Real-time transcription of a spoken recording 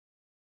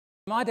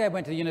My dad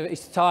went to the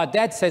university. So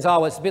Dad says,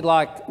 oh, it's a bit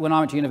like when I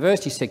went to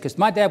university, because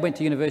my dad went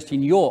to university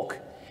in York,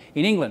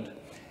 in England,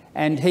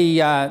 and he,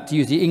 to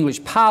use the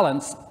English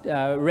parlance,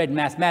 read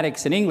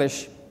mathematics and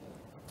English,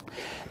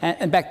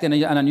 and back then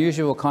an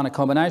unusual kind of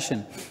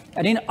combination.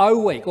 And in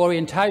O Week,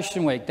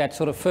 orientation week, that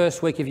sort of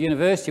first week of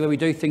university where we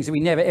do things that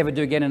we never ever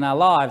do again in our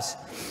lives,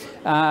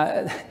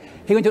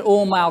 he went to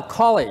all-male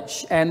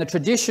college, and the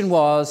tradition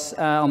was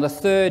on the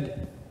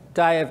third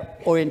day of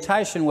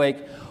orientation week,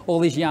 all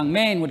these young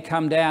men would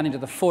come down into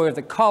the foyer of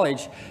the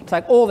college,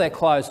 take all their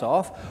clothes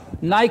off,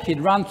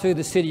 naked, run through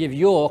the city of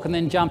York, and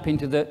then jump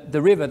into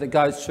the river that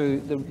goes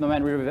through the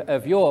main river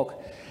of York.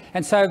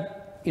 And so,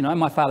 you know,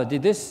 my father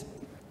did this,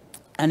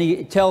 and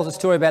he tells a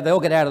story about they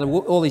all get out of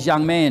all these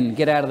young men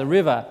get out of the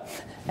river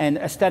and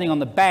are standing on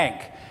the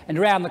bank, and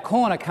around the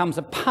corner comes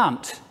a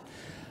punt,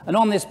 and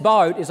on this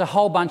boat is a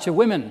whole bunch of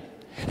women,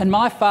 and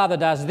my father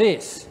does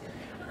this.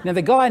 Now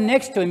the guy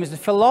next to him is a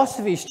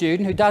philosophy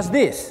student who does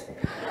this.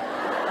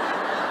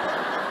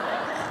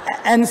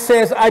 And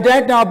says, I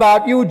don't know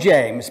about you,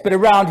 James, but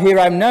around here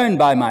I'm known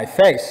by my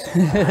face.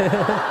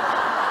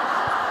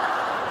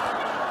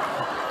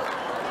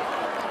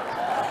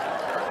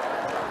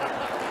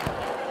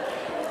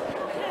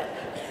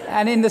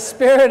 And in the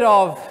spirit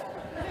of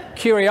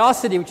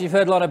curiosity, which you've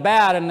heard a lot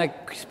about, and the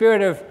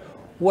spirit of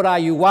what are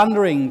you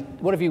wondering,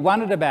 what have you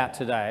wondered about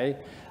today,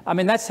 I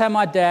mean, that's how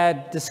my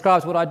dad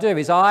describes what I do,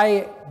 is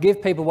I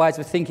give people ways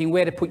of thinking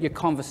where to put your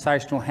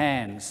conversational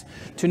hands,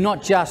 to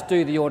not just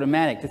do the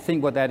automatic, to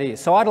think what that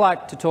is. So I'd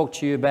like to talk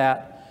to you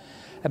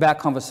about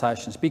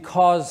conversations,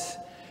 because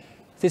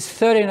this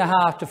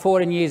 13.5 to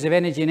 14 years of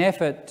energy and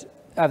effort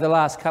over the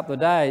last couple of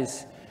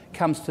days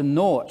comes to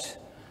naught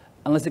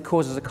unless it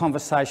causes a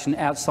conversation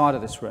outside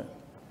of this room.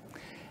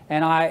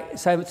 And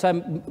so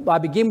I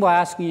begin by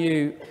asking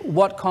you,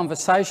 what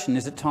conversation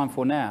is it time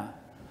for now?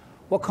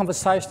 What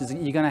conversation is it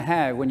you're going to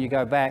have when you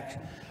go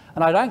back?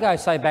 And I don't go,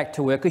 say, back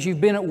to work, because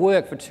you've been at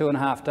work for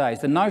 2.5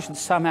 days. The notion that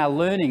somehow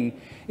learning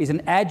is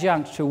an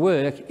adjunct to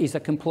work is a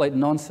complete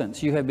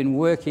nonsense. You have been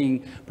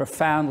working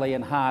profoundly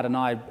and hard, and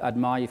I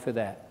admire you for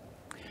that.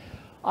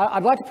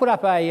 I'd like to put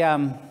up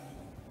a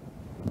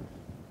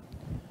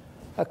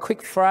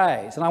quick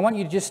phrase, and I want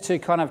you just to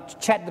kind of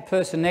chat to the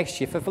person next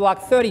to you for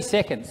like 30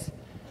 seconds.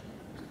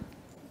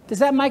 Does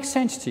that make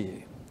sense to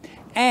you?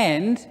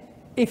 And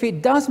if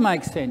it does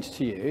make sense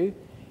to you,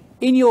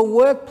 in your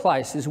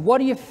workplaces, what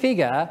do you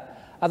figure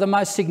are the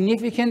most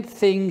significant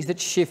things that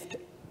shift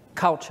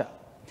culture?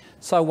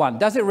 So 1,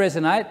 does it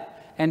resonate?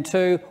 And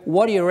 2,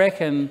 what do you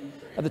reckon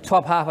are the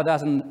top half a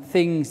dozen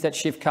things that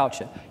shift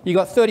culture? You've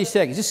got 30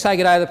 seconds. Just say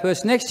good day to the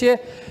person next to you.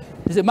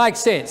 Does it make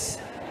sense?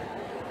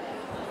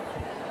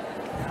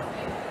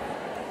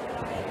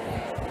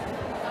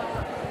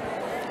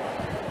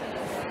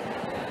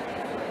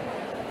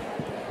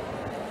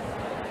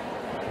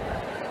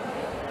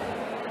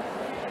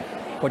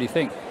 What do you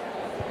think?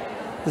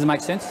 Does it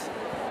make sense?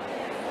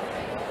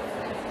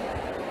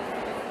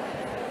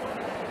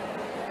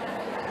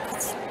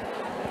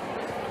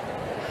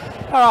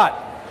 All right.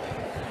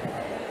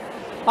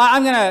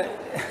 I'm going to,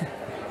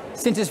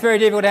 since it's very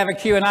difficult to have a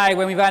Q&A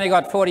when we've only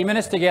got 40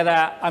 minutes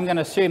together, I'm going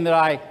to assume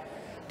that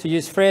to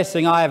use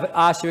phrasing, I have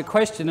asked you a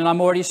question and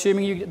I'm already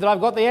assuming that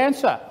I've got the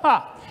answer.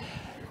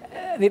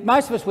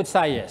 Most of us would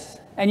say yes.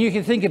 And you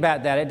can think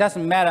about that. It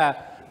doesn't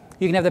matter.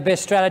 You can have the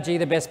best strategy,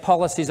 the best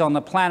policies on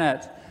the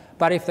planet,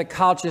 but if the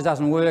culture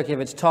doesn't work, if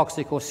it's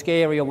toxic or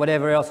scary or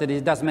whatever else it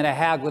is, it doesn't matter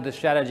how good the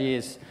strategy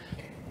is,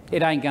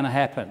 it ain't going to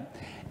happen.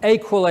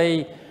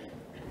 Equally,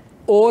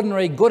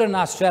 ordinary, good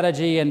enough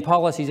strategy and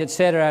policies,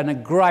 etc., and a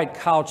great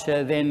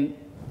culture, then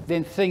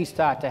things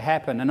start to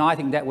happen. And I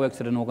think that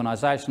works at an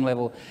organisation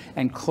level,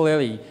 and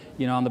clearly,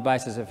 you know, on the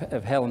basis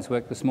of Helen's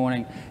work this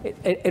morning,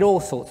 at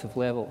all sorts of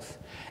levels.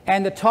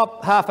 And the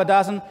top half a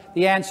dozen,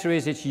 the answer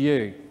is it's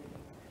you.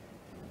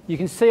 You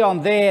can see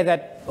on there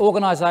that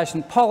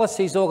organisation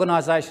policies,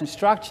 organisation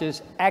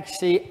structures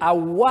actually are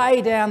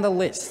way down the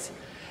list.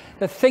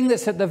 The thing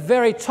that's at the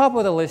very top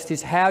of the list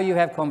is how you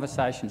have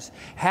conversations,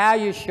 how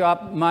you show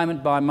up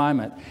moment by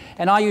moment.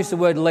 And I use the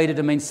word leader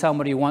to mean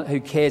somebody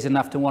who cares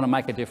enough to want to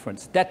make a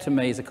difference. That to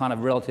me is a kind of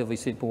relatively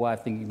simple way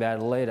of thinking about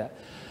a leader.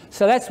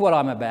 So that's what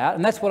I'm about,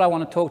 and that's what I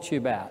want to talk to you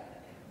about.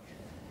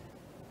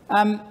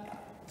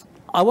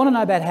 I want to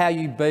know about how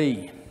you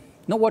be,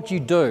 not what you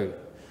do.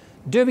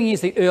 Doing is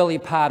the early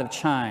part of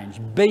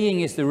change. Being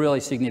is the really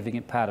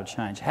significant part of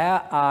change.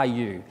 How are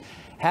you?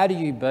 How do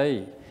you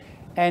be?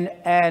 And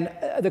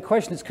the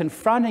question that's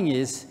confronting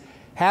is,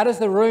 how does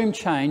the room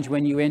change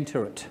when you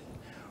enter it?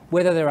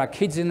 Whether there are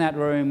kids in that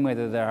room,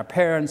 whether there are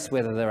parents,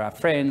 whether there are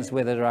friends,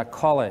 whether there are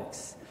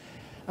colleagues.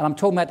 And I'm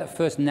talking about that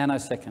first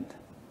nanosecond.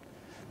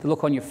 The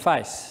look on your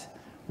face.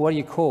 What do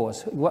you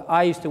cause?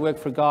 I used to work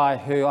for a guy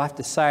who, I have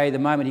to say, the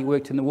moment he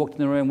walked in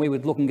the room, we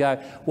would look and go,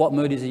 what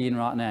mood is he in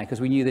right now?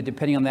 Because we knew that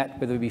depending on that,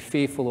 whether we'd be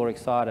fearful or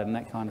excited and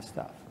that kind of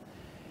stuff.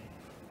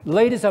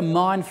 Leaders are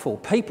mindful.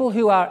 People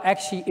who are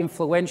actually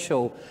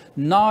influential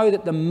know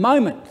that the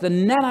moment, the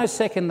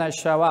nanosecond they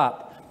show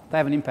up, they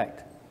have an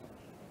impact.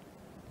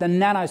 The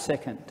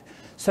nanosecond.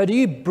 So do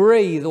you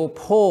breathe or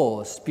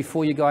pause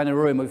before you go in a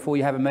room or before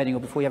you have a meeting or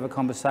before you have a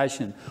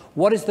conversation?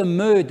 What is the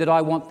mood that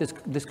I want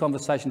this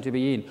conversation to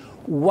be in?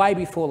 Way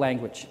before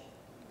language.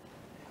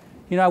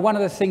 You know, one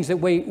of the things that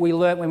we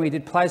learnt when we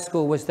did play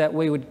school was that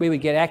we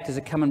would get actors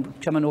to come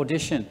and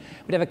audition.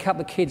 We'd have a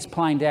couple of kids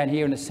playing down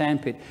here in the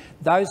sandpit.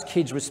 Those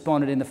kids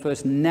responded in the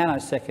first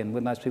nanosecond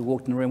when those people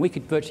walked in the room. We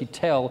could virtually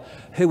tell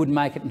who would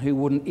make it and who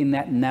wouldn't in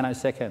that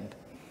nanosecond.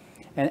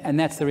 And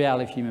that's the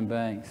reality of human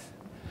beings.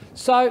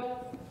 So,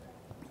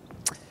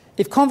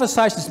 if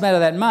conversations matter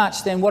that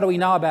much, then what do we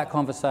know about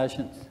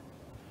conversations?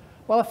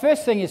 Well, the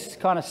first thing is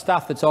kind of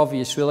stuff that's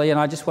obvious, really, and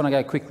I just want to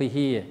go quickly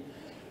here.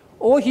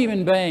 All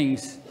human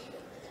beings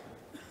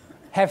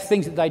have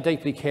things that they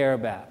deeply care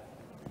about,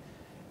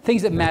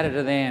 things that matter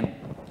to them.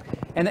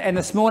 And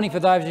this morning, for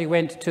those of you who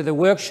went to the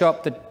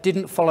workshop that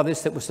didn't follow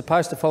this, that was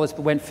supposed to follow this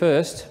but went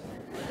first,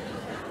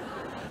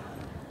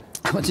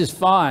 which is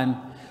fine,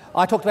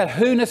 I talked about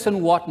who-ness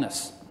and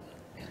what-ness.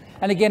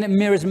 And again, it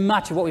mirrors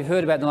much of what we've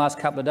heard about in the last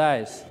couple of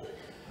days.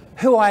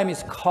 Who I am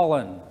is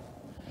Colin.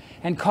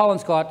 And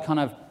Colin's got kind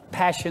of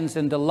passions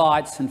and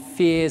delights and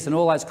fears and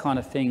all those kind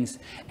of things.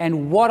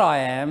 And what I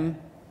am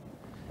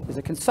is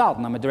a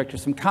consultant. I'm a director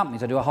of some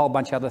companies. I do a whole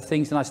bunch of other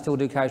things, and I still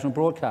do occasional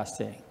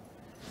broadcasting.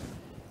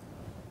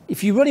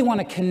 If you really want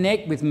to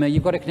connect with me,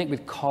 you've got to connect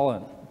with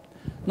Colin.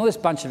 Not this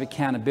bunch of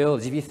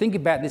accountabilities. If you think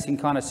about this in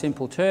kind of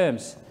simple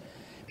terms,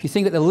 if you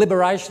think that the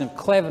liberation of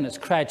cleverness,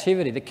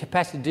 creativity, the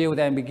capacity to deal with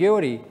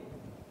ambiguity,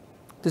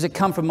 does it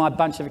come from my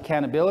bunch of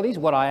accountabilities,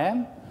 what I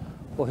am,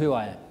 or who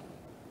I am?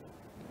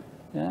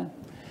 Yeah?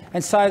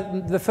 And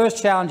so the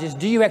first challenge is,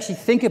 do you actually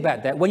think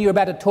about that? When you're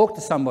about to talk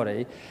to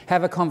somebody,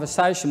 have a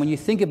conversation, when you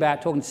think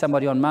about talking to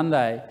somebody on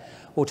Monday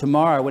or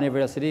tomorrow, whenever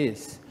else it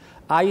is,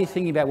 are you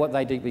thinking about what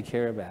they deeply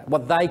care about,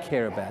 what they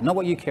care about, not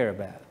what you care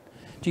about?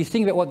 Do you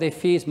think about what their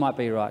fears might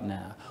be right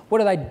now? What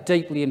do they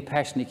deeply and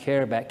passionately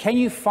care about? Can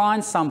you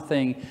find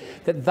something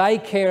that they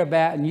care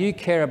about and you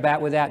care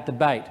about without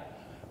debate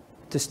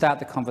to start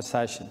the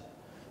conversation?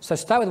 So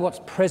start with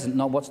what's present,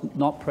 not what's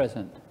not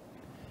present.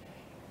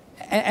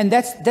 And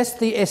that's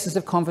the essence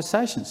of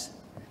conversations.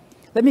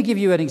 Let me give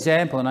you an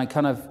example, and I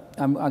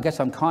guess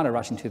I'm kind of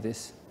rushing to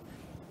this.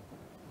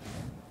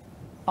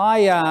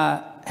 I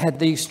had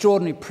the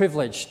extraordinary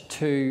privilege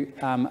to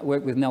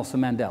work with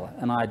Nelson Mandela,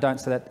 and I don't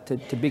say that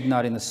to big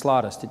note in the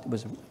slightest. It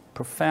was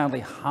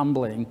profoundly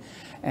humbling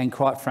and,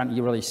 quite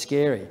frankly, really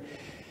scary.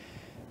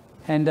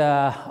 And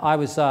I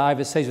was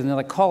overseas with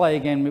another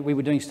colleague, and we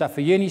were doing stuff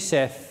for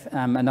UNICEF.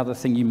 Another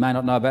thing you may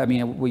not know about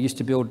me, we used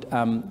to build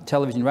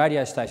television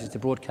radio stations to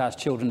broadcast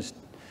children's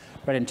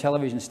radio and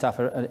television stuff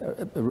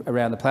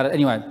around the planet.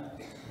 Anyway,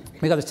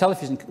 we got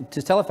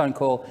this telephone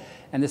call,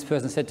 and this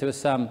person said to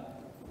us, Mr.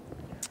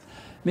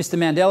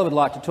 Mandela would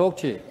like to talk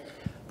to you.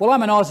 Well,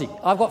 I'm an Aussie.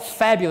 I've got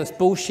fabulous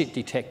bullshit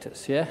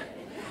detectors, yeah?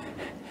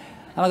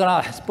 And I go,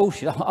 oh, that's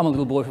bullshit. I'm a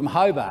little boy from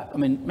Hobart. I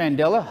mean,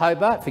 Mandela,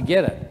 Hobart,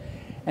 forget it.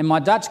 And my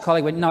Dutch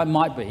colleague went, no, it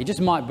might be. It just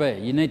might be.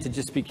 You need to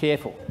just be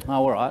careful. Oh,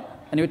 all right.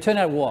 And it turned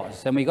out it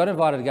was. And we got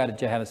invited to go to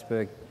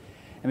Johannesburg,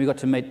 and we got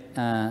to meet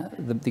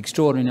the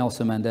extraordinary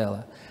Nelson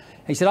Mandela.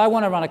 He said, I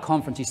want to run a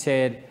conference, he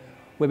said,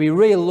 where we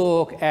really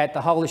look at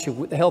the whole issue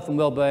of the health and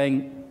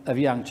well-being of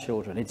young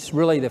children. It's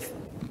really the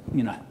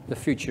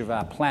future of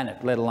our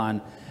planet, let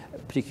alone a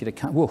particular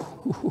country.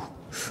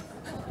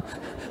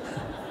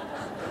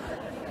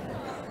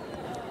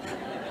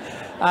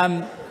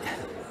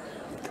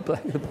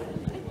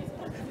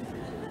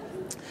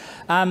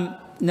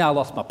 Now I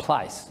lost my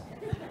place.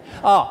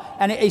 Oh,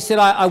 and he said,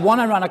 I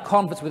want to run a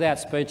conference without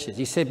speeches.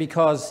 He said,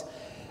 because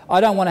I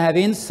don't want to have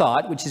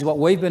insight, which is what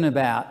we've been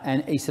about.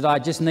 And he said, I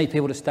just need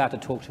people to start to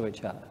talk to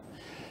each other.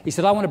 He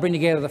said, I want to bring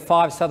together the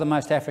 5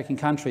 southernmost African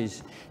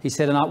countries. He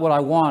said, and what I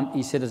want,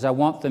 he said, is I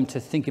want them to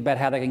think about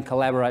how they can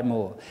collaborate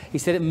more. He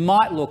said, it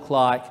might look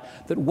like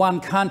that one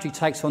country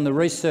takes on the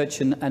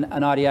research and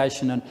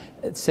ideation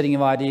and setting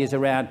of ideas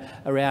around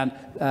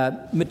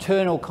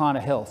maternal kind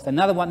of health.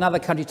 Another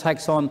country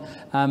takes on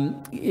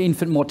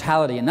infant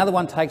mortality. Another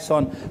one takes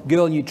on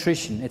girl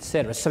nutrition,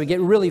 etc. So we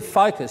get really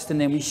focused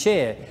and then we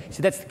share. He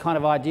said, that's the kind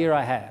of idea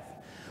I have.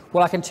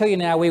 Well, I can tell you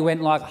now, we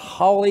went like,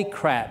 holy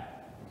crap.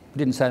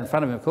 Didn't say it in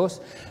front of him, of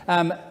course,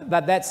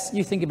 but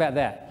you think about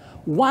that.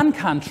 One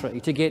country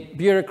to get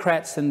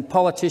bureaucrats and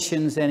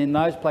politicians, and in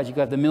those places you've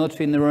got the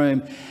military in the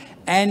room,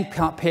 and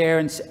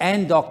parents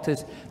and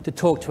doctors to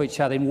talk to each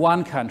other in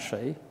one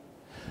country,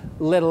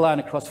 let alone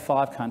across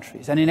 5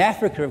 countries. And in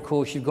Africa, of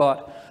course, you've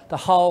got the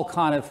whole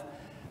kind of,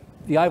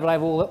 the overlay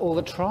of all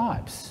the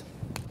tribes.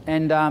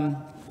 And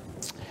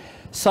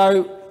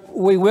so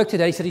we worked at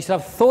that. He said,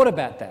 I've thought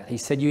about that. He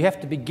said, you have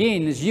to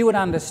begin, as you would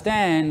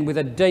understand, with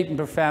a deep and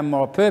profound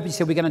moral purpose. He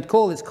said, we're going to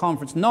call this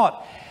conference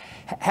not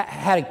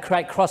how to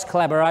create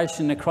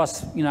cross-collaboration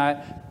across,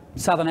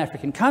 southern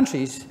African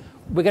countries.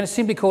 We're going to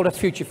simply call it a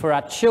future for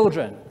our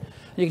children.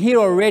 You can hear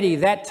already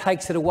that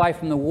takes it away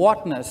from the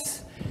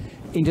whatness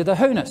into the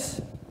who-ness.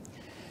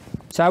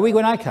 So we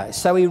went, okay.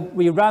 So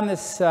we run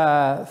this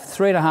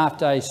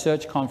 3.5-day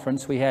search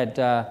conference. We had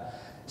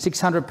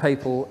 600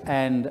 people,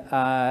 and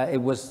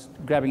it was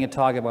grabbing a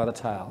tiger by the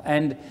tail.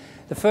 And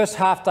the first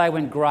half day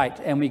went great,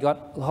 and we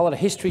got a whole lot of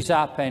histories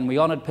up, and we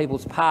honoured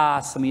people's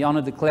past, and we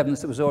honoured the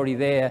cleverness that was already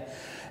there,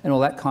 and all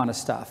that kind of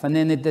stuff. And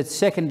then the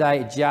second day,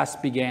 it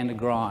just began to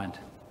grind.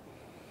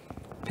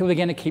 People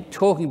began to keep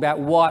talking about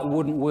why it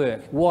wouldn't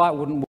work, why it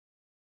wouldn't work.